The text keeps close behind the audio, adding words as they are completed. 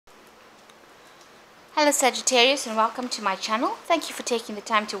Hello Sagittarius, and welcome to my channel. Thank you for taking the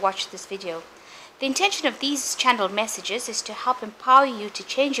time to watch this video. The intention of these channeled messages is to help empower you to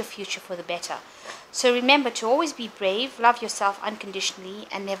change your future for the better. So remember to always be brave, love yourself unconditionally,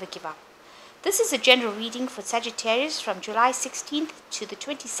 and never give up. This is a general reading for Sagittarius from July 16th to the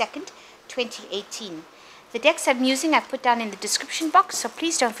 22nd, 2018. The decks I'm using I've put down in the description box, so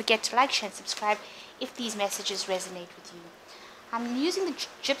please don't forget to like, share, and subscribe if these messages resonate with you. I'm using the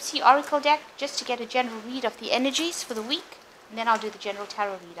Gypsy Oracle deck just to get a general read of the energies for the week, and then I'll do the general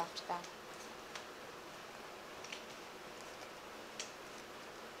tarot read after that.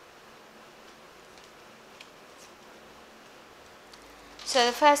 So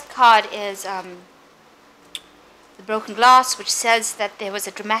the first card is the broken glass, which says that there was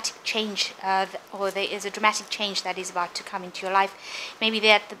a dramatic change, or there is a dramatic change that is about to come into your life. Maybe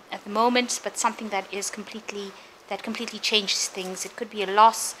there at the moment, but something that is completely changes things. It could be a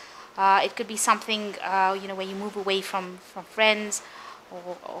loss. It could be something where you move away from friends,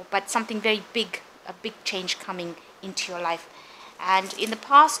 but something very big, a big change coming into your life. And in the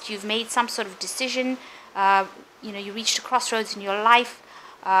past, you've made some sort of decision. You reached a crossroads in your life.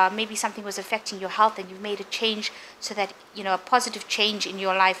 Maybe something was affecting your health, and you've made a change so that a positive change in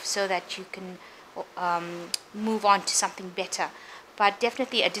your life, so that you can move on to something better. But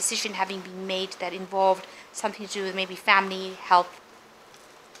definitely a decision having been made that involved something to do with maybe family, health.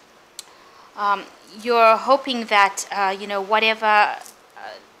 You're hoping that whatever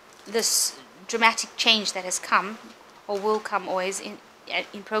this dramatic change that has come, or will come, or is in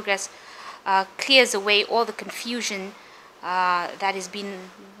progress, clears away all the confusion that has been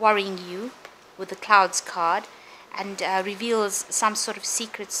worrying you with the Clouds card, and reveals some sort of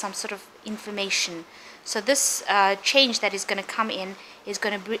secret, some sort of information. So this change that is going to come in is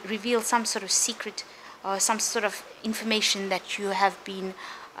going to reveal some sort of secret, or some sort of information that you have been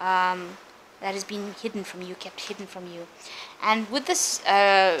that has been hidden from you, kept hidden from you. And with this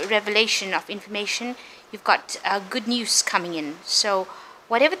revelation of information, you've got good news coming in. So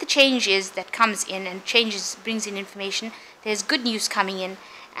whatever the change is that comes in and brings in information, there's good news coming in,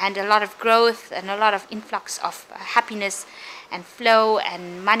 and a lot of growth, and a lot of influx of happiness and flow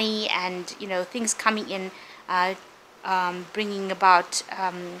and money, and things coming in, bringing about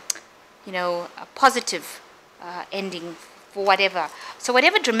a positive ending for whatever. So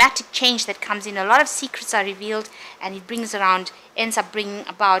whatever dramatic change that comes in, a lot of secrets are revealed, and it ends up bringing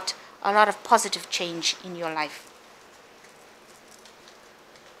about a lot of positive change in your life.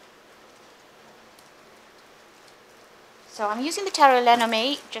 So I'm using the Tarot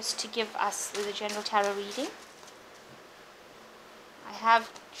Lenormand just to give us the general tarot reading. I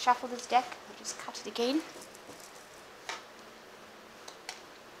have shuffled this deck. I'll just cut it again.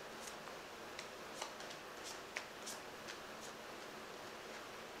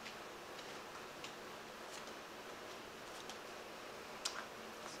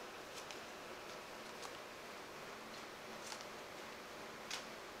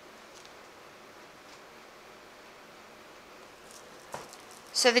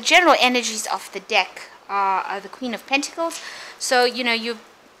 So the general energies of the deck are the Queen of Pentacles. So you've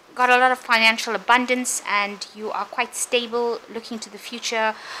got a lot of financial abundance, and you are quite stable, looking to the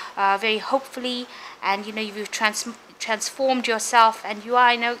future very hopefully, and you've transformed yourself, and you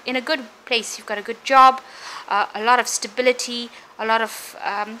are in a good place. You've got a good job, a lot of stability, a lot of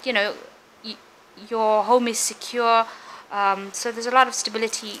your home is secure. So there's a lot of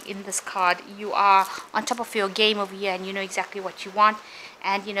stability in this card. You are on top of your game over here, and you know exactly what you want,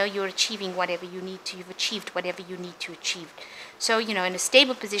 and you're achieving whatever you need to. You've achieved whatever you need to achieve. So in a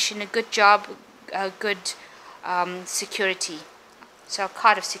stable position, a good job, a good security. So a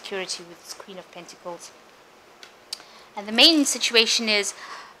card of security with this Queen of Pentacles. And the main situation is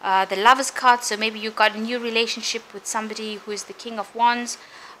the Lovers card. So maybe you've got a new relationship with somebody who is the King of Wands,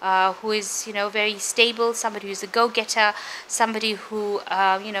 who is very stable, somebody who's a go-getter, somebody who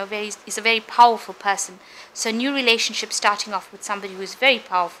is a very powerful person. So new relationship starting off with somebody who is very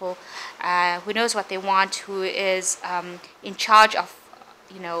powerful, who knows what they want, who is in charge of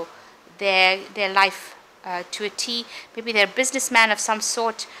their life to a T. Maybe they're a businessman of some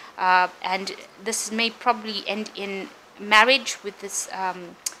sort, and this may probably end in marriage with this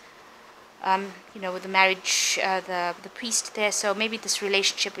with the marriage, the priest there. So maybe this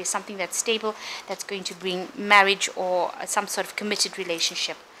relationship is something that's stable, that's going to bring marriage or some sort of committed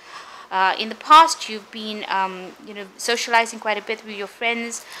relationship. In the past, you've been socializing quite a bit with your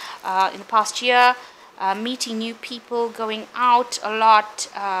friends in the past year, meeting new people, going out a lot.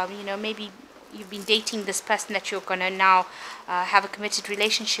 Maybe you've been dating this person that you're going to now have a committed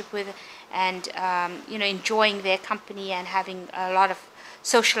relationship with, and enjoying their company and having a lot of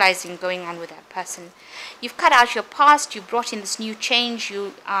socializing going on with that person. You've cut out your past, you brought in this new change,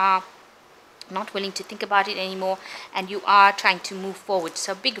 you are not willing to think about it anymore, and you are trying to move forward.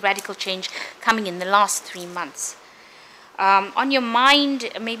 So big radical change coming in the last 3 months. On your mind,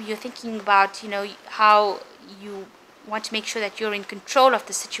 maybe you're thinking about, how you want to make sure that you're in control of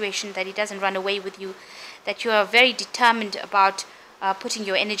the situation, that it doesn't run away with you, that you are very determined about putting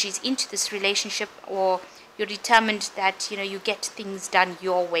your energies into this relationship, or you're determined that you get things done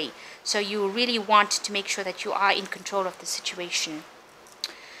your way. So you really want to make sure that you are in control of the situation.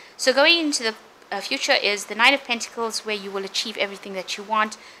 So going into the future is the Nine of Pentacles, where you will achieve everything that you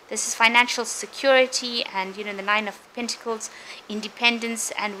want. This is financial security, and the Nine of Pentacles,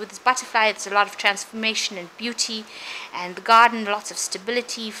 independence, and with this butterfly, it's a lot of transformation and beauty, and the garden, lots of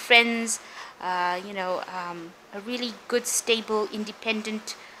stability, friends, a really good, stable,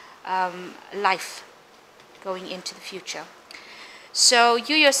 independent life going into the future. So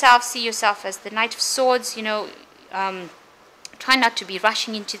you yourself see yourself as the Knight of Swords. Try not to be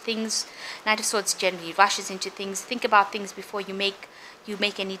rushing into things. Knight of Swords generally rushes into things. Think about things before you make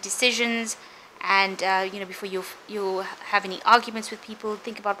any decisions, and before you have any arguments with people.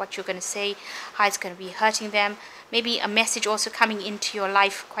 Think about what you're going to say, how it's going to be hurting them. Maybe a message also coming into your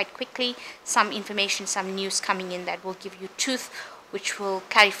life quite quickly. Some information, some news coming in that will give you truth, which will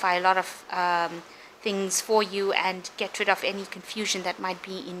clarify a lot of things for you and get rid of any confusion that might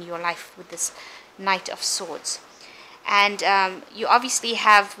be in your life with this Knight of Swords. And you obviously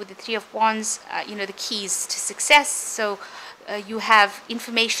have, with the Three of Wands, the keys to success. So you have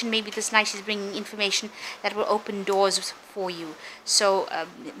information. Maybe this Knight is bringing information that will open doors for you. So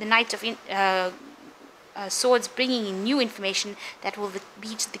the Knight of Swords bringing in new information that will be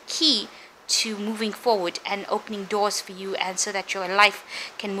the key to moving forward and opening doors for you, and so that your life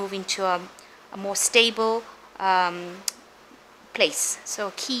can move into a more stable place. So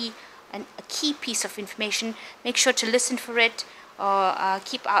a key piece of information. Make sure to listen for it, or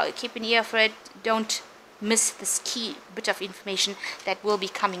keep an ear for it. Don't miss this key bit of information that will be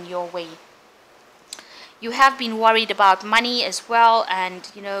coming your way. You have been worried about money as well, and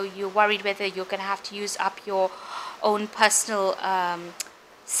you're worried whether you're going to have to use up your own personal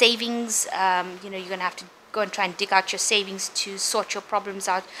savings. You're going to have to go and try and dig out your savings to sort your problems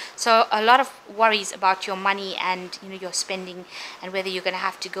out. So a lot of worries about your money and your spending, and whether you're going to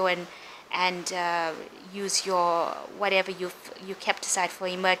have to go and use your whatever you kept aside for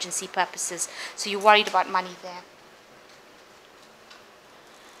emergency purposes. So you're worried about money there.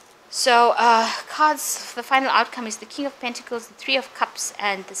 So cards, the final outcome is the King of Pentacles, the Three of Cups,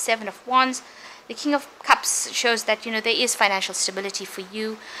 and the Seven of Wands. The King of Cups shows that there is financial stability for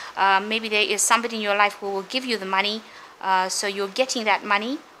you. Maybe there is somebody in your life who will give you the money, so you're getting that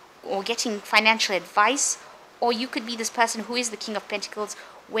money, or getting financial advice. Or you could be this person who is the King of Pentacles,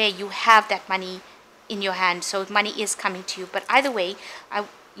 where you have that money in your hand, so money is coming to you. But either way,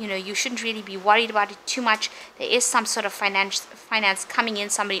 you shouldn't really be worried about it too much. There is some sort of finance coming in,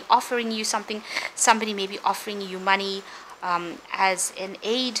 somebody offering you something, somebody maybe offering you money as an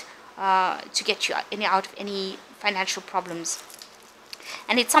aid to get you out of any financial problems.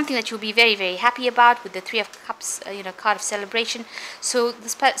 And it's something that you'll be very, very happy about, with the Three of Cups, card of celebration. So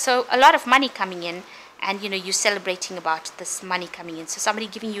so a lot of money coming in, and you're celebrating about this money coming in. So somebody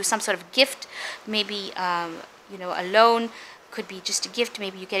giving you some sort of gift, maybe a loan, could be just a gift.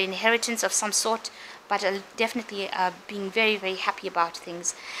 Maybe you get inheritance of some sort, but definitely being very, very happy about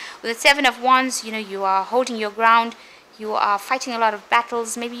things. With the Seven of Wands, you are holding your ground. You are fighting a lot of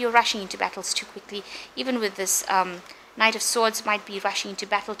battles. Maybe you're rushing into battles too quickly. Even with this Knight of Swords, might be rushing into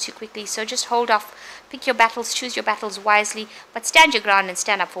battle too quickly. So just hold off, pick your battles, choose your battles wisely, but stand your ground and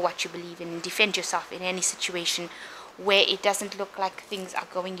stand up for what you believe in, and defend yourself in any situation where it doesn't look like things are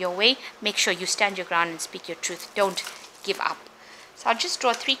going your way. Make sure you stand your ground and speak your truth. Don't give up. So I'll just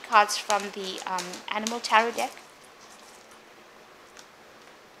draw 3 cards from the Animal Tarot deck.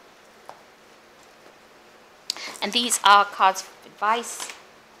 And these are cards of advice.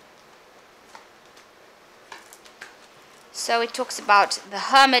 So it talks about the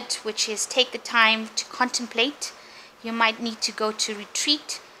Hermit, which is take the time to contemplate. You might need to go to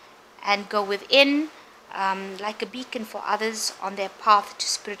retreat and go within, like a beacon for others on their path to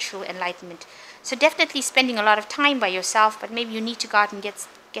spiritual enlightenment. So definitely spending a lot of time by yourself, but maybe you need to go out and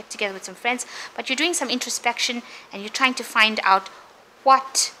get together with some friends. But you're doing some introspection, and you're trying to find out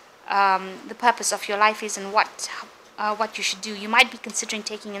what the purpose of your life is, and what you should do. You might be considering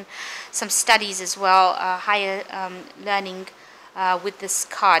taking in some studies as well, higher learning with this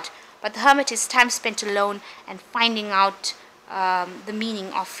card. But the Hermit is time spent alone and finding out the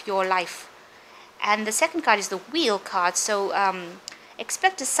meaning of your life. And the second card is the Wheel card. So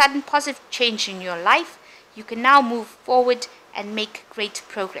expect a sudden positive change in your life. You can now move forward and make great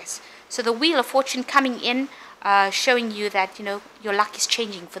progress. So the Wheel of Fortune coming in, showing you that, you know, your luck is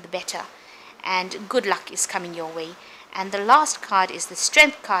changing for the better and good luck is coming your way. And the last card is the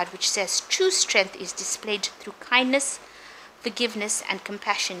Strength card, which says true strength is displayed through kindness, forgiveness and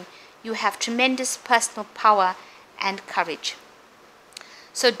compassion. You have tremendous personal power and courage.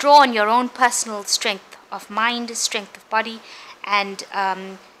 So draw on your own personal strength of mind, strength of body, and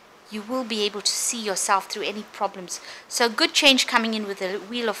you will be able to see yourself through any problems. So good change coming in with the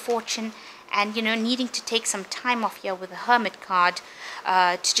Wheel of Fortune, and, you know, needing to take some time off here with the Hermit card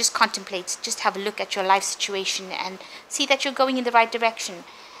to just contemplate, just have a look at your life situation and see that you're going in the right direction.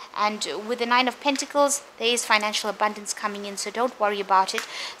 And with the Nine of Pentacles, there is financial abundance coming in, so don't worry about it.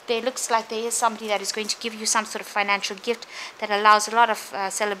 There looks like there is somebody that is going to give you some sort of financial gift that allows a lot of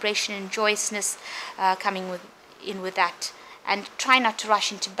celebration and joyousness coming in with that. And try not to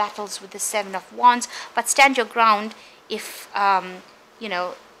rush into battles with the Seven of Wands, but stand your ground if, you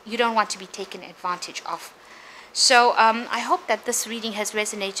know, you don't want to be taken advantage of. So I hope that this reading has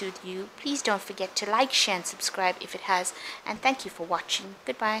resonated with you. Please don't forget to like, share and subscribe if it has. And thank you for watching.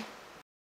 Goodbye.